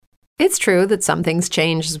It's true that some things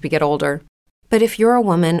change as we get older. But if you're a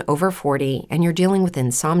woman over 40 and you're dealing with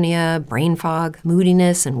insomnia, brain fog,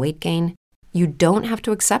 moodiness, and weight gain, you don't have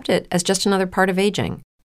to accept it as just another part of aging.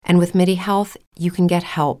 And with MIDI Health, you can get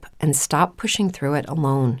help and stop pushing through it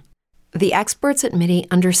alone. The experts at MIDI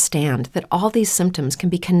understand that all these symptoms can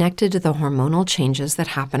be connected to the hormonal changes that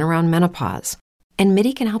happen around menopause, and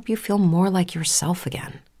MIDI can help you feel more like yourself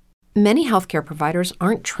again. Many healthcare providers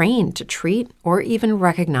aren't trained to treat or even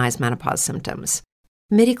recognize menopause symptoms.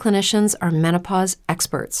 MIDI clinicians are menopause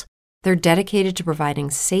experts. They're dedicated to providing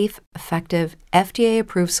safe, effective,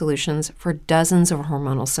 FDA-approved solutions for dozens of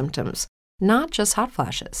hormonal symptoms, not just hot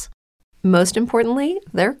flashes. Most importantly,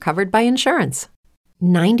 they're covered by insurance.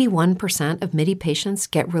 91% of MIDI patients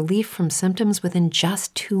get relief from symptoms within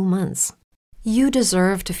just 2 months. You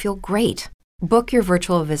deserve to feel great. Book your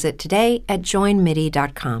virtual visit today at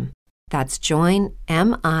joinmidi.com. That's joinmidi.com.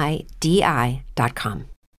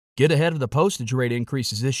 Get ahead of the postage rate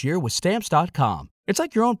increases this year with Stamps.com. It's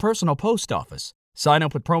like your own personal post office. Sign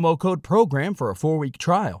up with promo code PROGRAM for a 4-week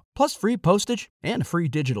trial, plus free postage and a free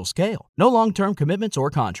digital scale. No long-term commitments or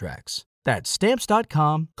contracts. That's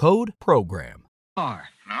Stamps.com, code PROGRAM. No.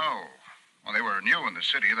 Well, they were new in the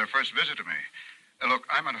city, their first visit to me. Look,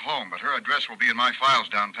 I'm at home, but her address will be in my files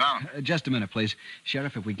downtown. Just a minute, please.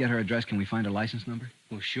 Sheriff, if we get her address, can we find her license number?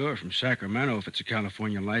 Well, sure, from Sacramento if it's a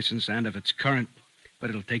California license and if it's current.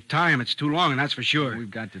 But it'll take time. It's too long, and that's for sure.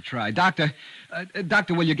 We've got to try. Doctor,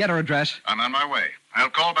 will you get her address? I'm on my way.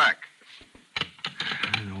 I'll call back.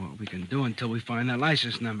 I don't know what we can do until we find that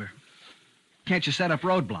license number. Can't you set up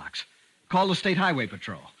roadblocks? Call the State Highway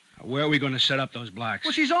Patrol. Where are we going to set up those blocks?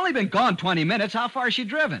 Well, she's only been gone 20 minutes. How far has she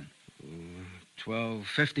driven? 12,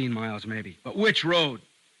 15 miles, maybe. But which road?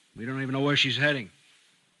 We don't even know where she's heading.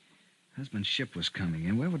 Husband's ship was coming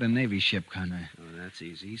in. Where would a Navy ship come in? Oh, that's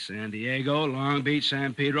easy. San Diego, Long Beach,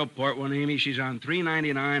 San Pedro, Port Hueneme. She's on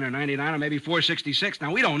 399 or 99 or maybe 466.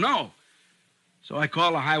 Now, we don't know. So I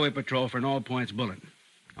call the Highway Patrol for an all-points bulletin.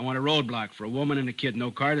 I want a roadblock for a woman and a kid. No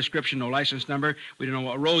car description, no license number. We don't know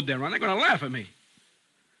what road they're on. They're going to laugh at me.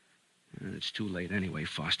 And it's too late anyway,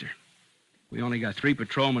 Foster. We only got 3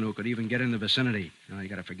 patrolmen who could even get in the vicinity. Now, you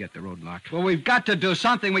got to forget the roadblock. Well, we've got to do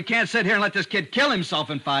something. We can't sit here and let this kid kill himself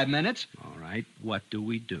in 5 minutes. All right, what do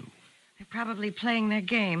we do? They're probably playing their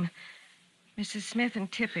game. Mrs. Smith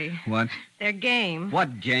and Tippy. What? Their game.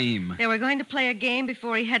 What game? They were going to play a game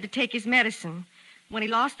before he had to take his medicine. When he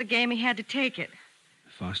lost the game, he had to take it.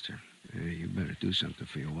 Foster, you better do something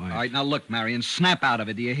for your wife. All right, now look, Marion, snap out of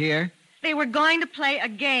it. Do you hear? They were going to play a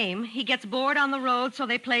game. He gets bored on the road, so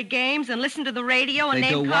they play games and listen to the radio and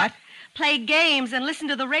They name do what? Play games and listen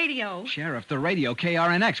to the radio. Sheriff, the radio,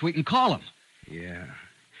 KRNX. We can call him. Yeah,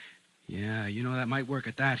 you know, that might work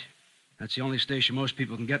at that. That's the only station most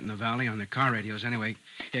people can get in the valley on their car radios anyway.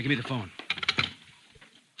 Here, give me the phone.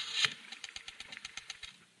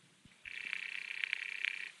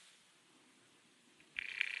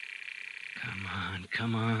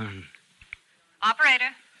 Come on.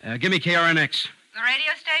 Operator, Give me KRNX. the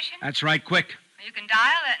radio station? That's right, quick. You can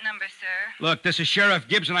dial that number, sir. Look, this is Sheriff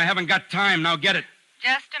Gibbs, and I haven't got time. Now get it.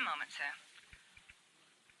 Just a moment, sir.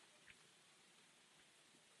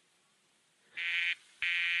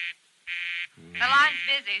 The line's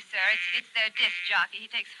busy, sir. It's their disc jockey. He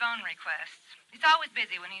takes phone requests. He's always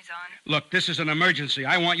busy when he's on. Look, this is an emergency.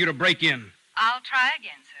 I want you to break in. I'll try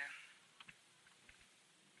again, sir.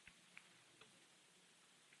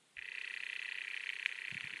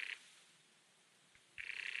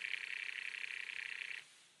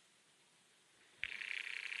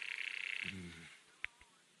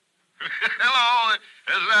 Hello,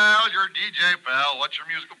 this is Al, your DJ pal. What's your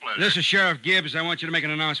musical pleasure? This is Sheriff Gibbs. I want you to make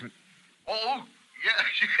an announcement. Oh,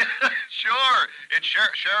 yeah, sure. It's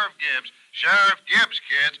Sheriff Gibbs. Sheriff Gibbs,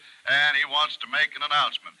 kids, and he wants to make an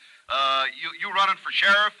announcement. You running for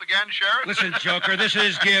sheriff again, Sheriff? Listen, Joker, this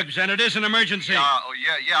is Gibbs, and it is an emergency. Yeah,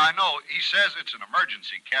 I know. He says it's an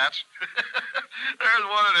emergency, cats. There's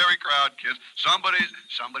one in every crowd, kids. Somebody's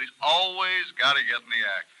always got to get in the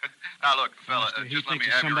act. Now, look, fella, Foster, just he let me thinks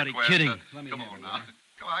have of your somebody request. kidding. Come on now.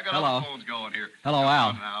 Come on, I got Hello. all the phones going here. Hello, Come Al.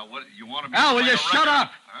 on now. What, you want to be Al, will playing you a shut record?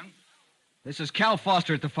 up? Huh? This is Cal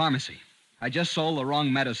Foster at the pharmacy. I just sold the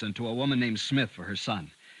wrong medicine to a woman named Smith for her son.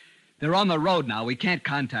 They're on the road now. We can't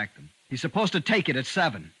contact them. He's supposed to take it at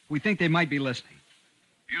 7. We think they might be listening.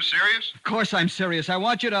 You serious? Of course I'm serious. I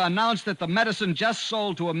want you to announce that the medicine just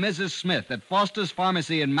sold to a Mrs. Smith at Foster's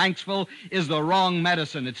Pharmacy in Manxville is the wrong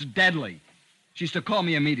medicine. It's deadly. She's to call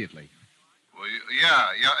me immediately. Well, yeah,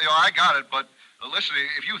 I got it, but listen,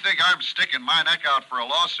 if you think I'm sticking my neck out for a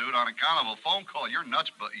lawsuit on account of a phone call, you're nuts,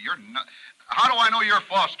 but you're nuts. How do I know you're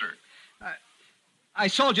Foster? I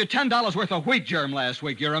sold you $10 worth of wheat germ last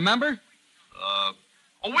week. You remember?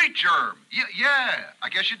 A wheat germ. Yeah, I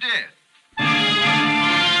guess you did.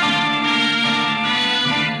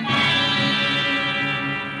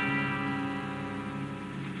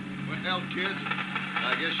 Well, kids,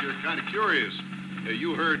 I guess you're kind of curious.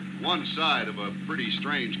 You heard one side of a pretty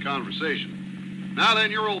strange conversation. Now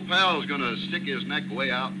then, your old pal's gonna stick his neck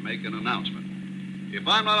way out and make an announcement. If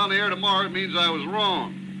I'm not on the air tomorrow, it means I was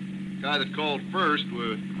wrong. The guy that called first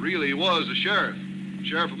really was the sheriff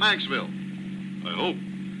of Manxville. I hope.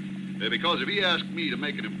 Because if he asked me to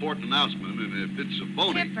make an important announcement, and if it's a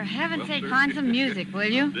phony... Tip, for heaven's sake, sir. find some music, will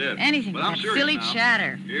you? Did. Anything But but I'm that serious silly now.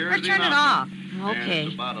 chatter. Here's Or the turn it off. announcement. And Okay.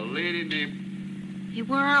 it's about a lady named... Hey,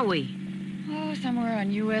 where are we? Oh, somewhere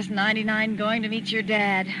on US 99 going to meet your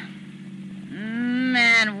dad.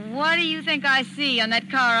 Man, what do you think I see on that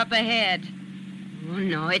car up ahead? Oh,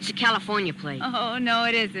 no, it's a California plate. Oh, no,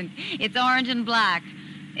 it isn't. It's orange and black.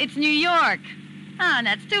 It's New York. Ah, and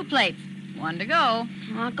that's 2 plates. 1 to go.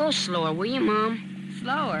 Go slower, will you, Mom?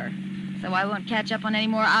 Slower. So I won't catch up on any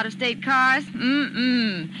more out-of-state cars?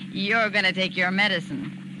 You're gonna take your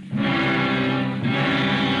medicine.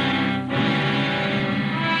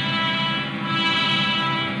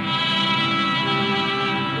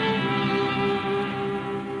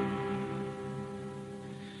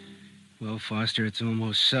 Well, Foster, it's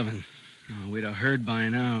almost 7. Oh, we'd have heard by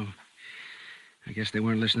now. I guess they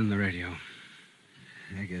weren't listening to the radio.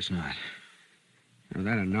 I guess not. Now,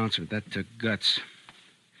 that announcement, that took guts.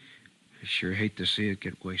 I sure hate to see it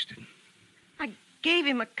get wasted. I gave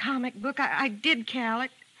him a comic book. I did, Cal.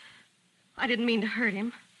 I didn't mean to hurt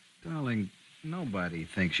him. Darling, nobody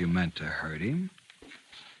thinks you meant to hurt him.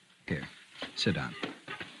 Here, sit down.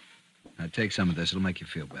 Now, take some of this. It'll make you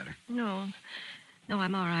feel better. No,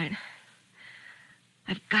 I'm all right.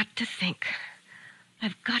 I've got to think.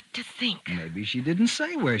 Maybe she didn't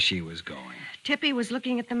say where she was going. Tippy was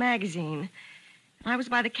looking at the magazine. I was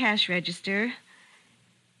by the cash register.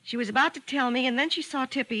 She was about to tell me, and then she saw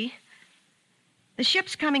Tippy. The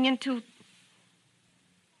ship's coming into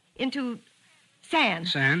San.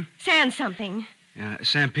 San? San something.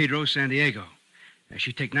 San Pedro, San Diego.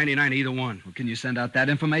 She'd take 99 either one. Well, can you send out that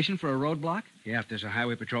information for a roadblock? Yeah, if there's a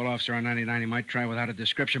highway patrol officer on 99, he might try without a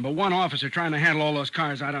description. But one officer trying to handle all those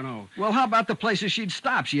cars, I don't know. Well, how about the places she'd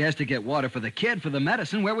stop? She has to get water for the kid, for the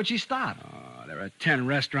medicine. Where would she stop? Oh, there are 10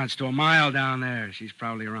 restaurants to a mile down there. She's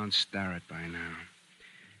probably around Starrett by now.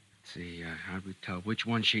 Let's see, how'd we tell which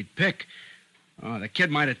one she'd pick? Oh, the kid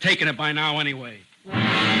might have taken it by now anyway.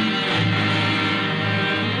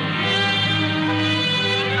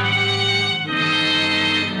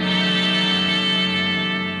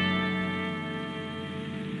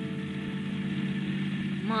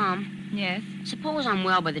 Mom, Yes? suppose I'm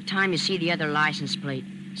well by the time you see the other license plate.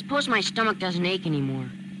 Suppose my stomach doesn't ache anymore.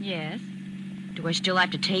 Yes? Do I still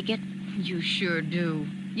have to take it? You sure do.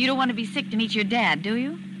 You don't want to be sick to meet your dad, do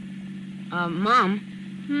you? Mom,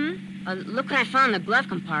 Hmm? look what I found in the glove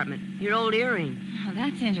compartment. Your old earring. Oh,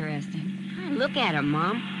 that's interesting. Look at it,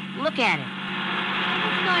 Mom. Look at it.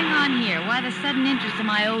 What's going on here? Why the sudden interest in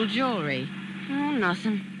my old jewelry? Oh,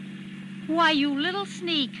 nothing. Why, you little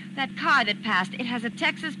sneak. That car that passed, it has a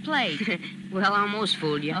Texas plate. Well, I almost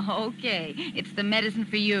fooled you. Okay. It's the medicine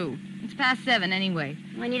for you. It's past 7 anyway.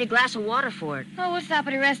 I need a glass of water for it. Oh, we'll stop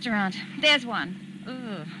at a restaurant. There's one.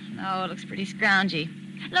 Ugh. No, it looks pretty scroungy.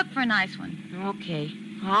 Look for a nice one. Okay,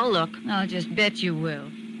 I'll look. I'll just bet you will.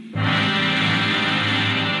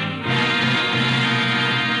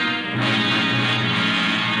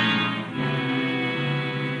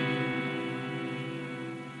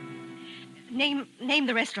 Name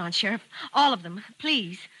the restaurant, Sheriff. All of them,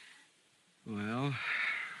 please. Well,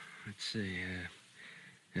 let's see.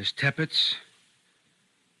 There's Teppett's.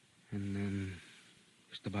 And then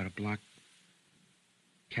just about a block,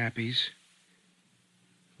 Cappy's.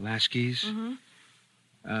 Lasky's.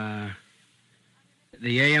 Mm-hmm.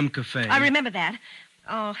 The AM Cafe. I remember that.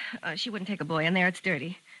 Oh, she wouldn't take a boy in there. It's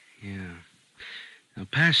dirty. Yeah. Now,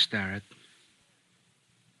 past Starrett.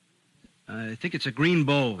 I think it's a Green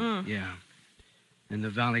Bowl. Yeah. And the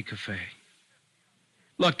Valley Cafe.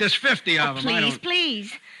 Look, there's 50 of them. Please,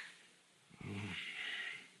 please.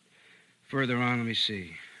 Further on, let me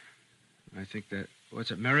see. I think that,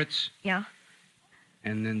 what's it, Merritt's? Yeah.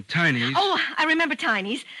 And then Tiny's. Oh, I remember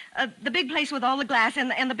Tiny's. The big place with all the glass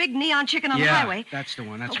and the big neon chicken on the highway. That's the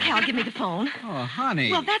one. That's Okay, right. I'll give me the phone. Oh, honey.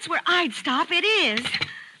 Well, that's where I'd stop. It is.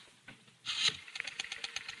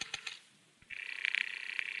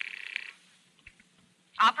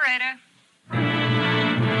 Operator.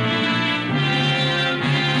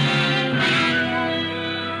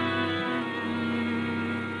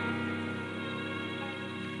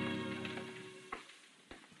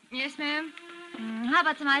 Yes, ma'am? How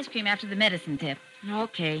about some ice cream after the medicine tip?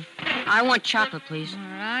 Okay. I want chocolate, please. All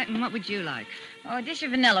right. And what would you like? Oh, a dish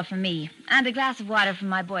of vanilla for me. And a glass of water for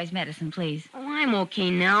my boy's medicine, please. Oh, I'm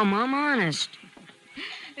okay now, Mom, honest.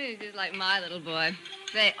 He's just like my little boy.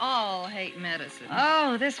 They all hate medicine.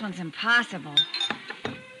 Oh, this one's impossible.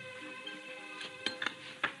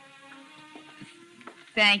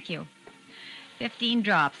 Thank you. 15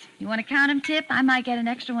 drops. You want to count them, Tip? I might get an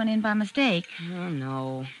extra one in by mistake. Oh,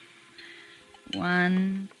 no.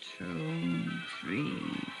 1, 2, 3,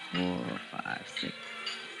 4, 5, 6,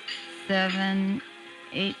 7,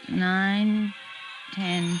 8, 9,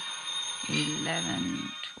 10, 11,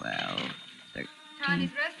 12,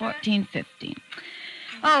 13, 14, 15.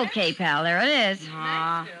 Okay, pal, there it is.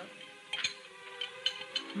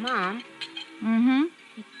 Mom, Mm-hmm.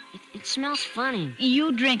 it smells funny.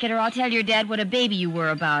 You drink it, or I'll tell your dad what a baby you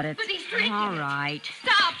were about it. But he's drinking. All right.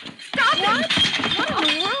 Stop! Stop him! What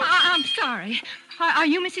in the world? I'm sorry. Are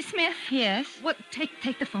you Mrs. Smith? Yes. What?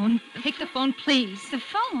 Take the phone. Take the phone, please. The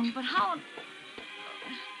phone? But how...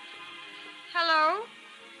 Hello?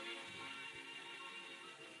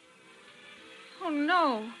 Oh,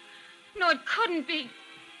 no. No, it couldn't be.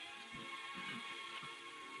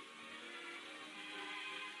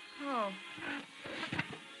 Oh.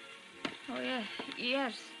 Oh, yes.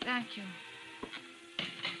 Yes, thank you.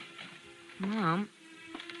 Mom,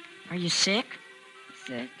 are you sick?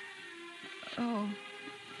 Sick? Oh,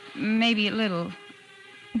 maybe a little.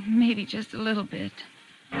 Maybe just a little bit.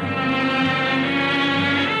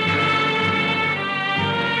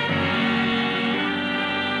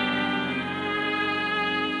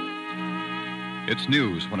 It's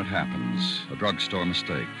news when it happens, a drugstore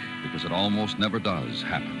mistake, because it almost never does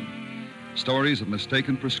happen. Stories of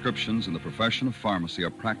mistaken prescriptions in the profession of pharmacy are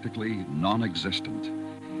practically non-existent.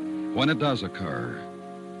 When it does occur,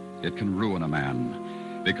 it can ruin a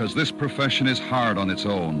man, because this profession is hard on its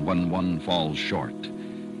own when one falls short.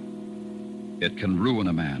 It can ruin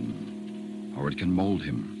a man, or it can mold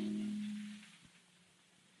him.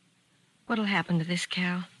 What'll happen to this,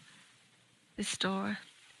 Cal? This store?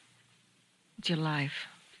 It's your life.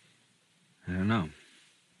 I don't know.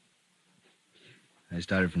 I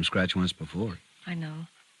started from scratch once before. I know.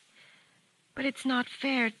 But it's not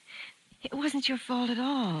fair. It wasn't your fault at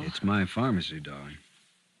all. It's my pharmacy, darling.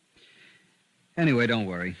 Anyway, don't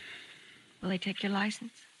worry. Will they take your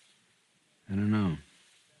license? I don't know.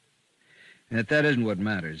 Yet that isn't what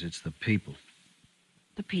matters. It's the people.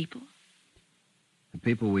 The people? The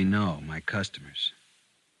people we know, my customers.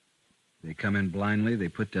 They come in blindly, they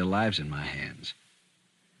put their lives in my hands.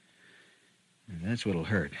 And that's what'll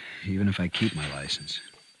hurt, even if I keep my license.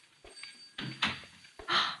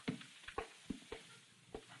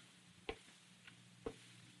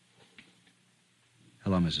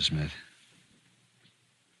 Hello, Mrs. Smith.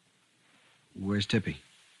 Where's Tippy?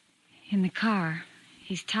 In the car.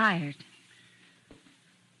 He's tired.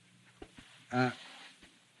 I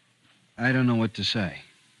don't know what to say.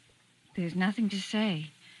 There's nothing to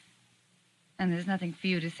say. And there's nothing for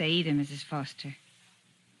you to say either, Mrs. Foster.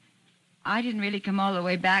 I didn't really come all the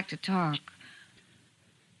way back to talk.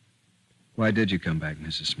 Why did you come back,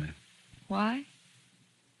 Mrs. Smith? Why?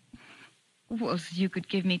 Well, so you could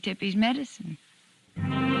give me Tippy's medicine.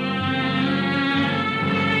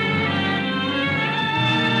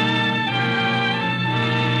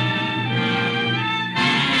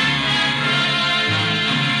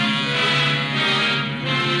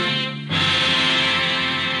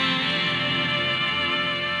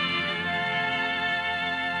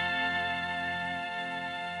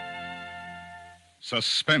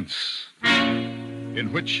 Suspense,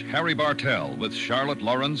 in which Harry Bartell with Charlotte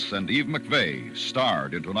Lawrence and Eve McVeigh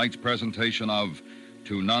starred in tonight's presentation of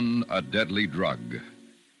To None a Deadly Drug.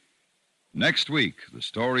 Next week, the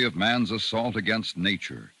story of man's assault against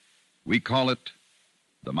nature. We call it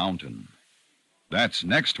The Mountain. That's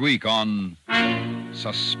next week on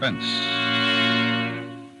Suspense.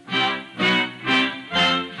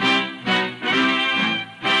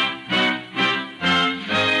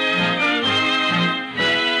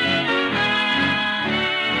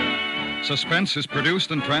 Suspense is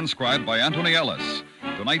produced and transcribed by Anthony Ellis.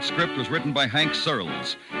 Tonight's script was written by Hank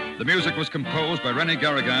Searles. The music was composed by Rennie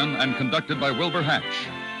Garrigan and conducted by Wilbur Hatch.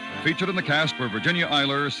 Featured in the cast were Virginia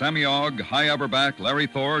Eiler, Sammy Ogg, Hy Aberback, Larry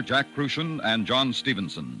Thor, Jack Crucian, and John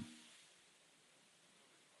Stevenson.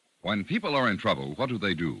 When people are in trouble, what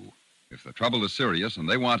do? If the trouble is serious and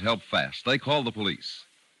they want help fast, they call the police.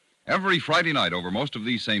 Every Friday night over most of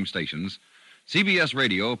these same stations, CBS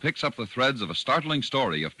Radio picks up the threads of a startling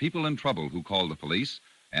story of people in trouble who call the police,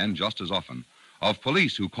 and just as often, of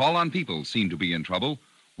police who call on people seen to be in trouble,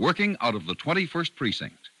 working out of the 21st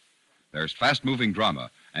Precinct. There's fast-moving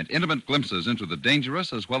drama and intimate glimpses into the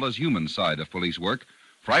dangerous as well as human side of police work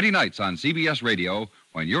Friday nights on CBS Radio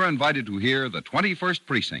when you're invited to hear the 21st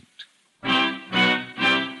Precinct.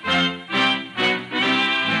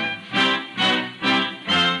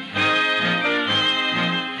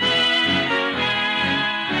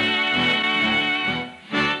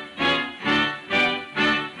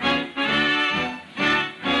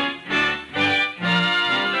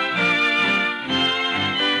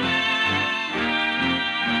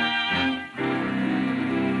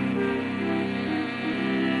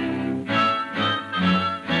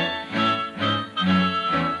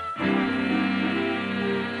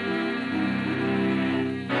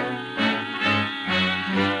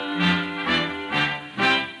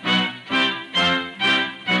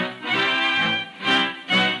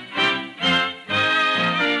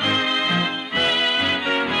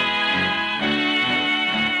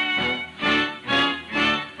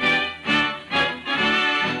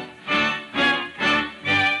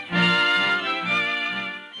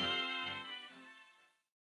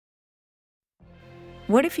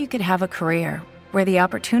 What if you could have a career where the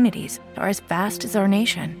opportunities are as vast as our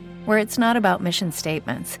nation, where it's not about mission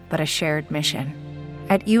statements, but a shared mission?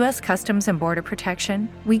 At U.S. Customs and Border Protection,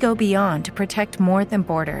 we go beyond to protect more than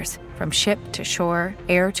borders. From ship to shore,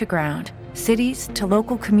 air to ground, cities to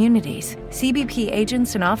local communities, CBP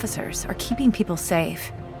agents and officers are keeping people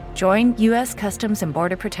safe. Join U.S. Customs and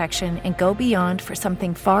Border Protection and go beyond for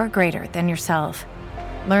something far greater than yourself.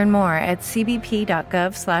 Learn more at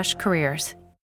cbp.gov/careers.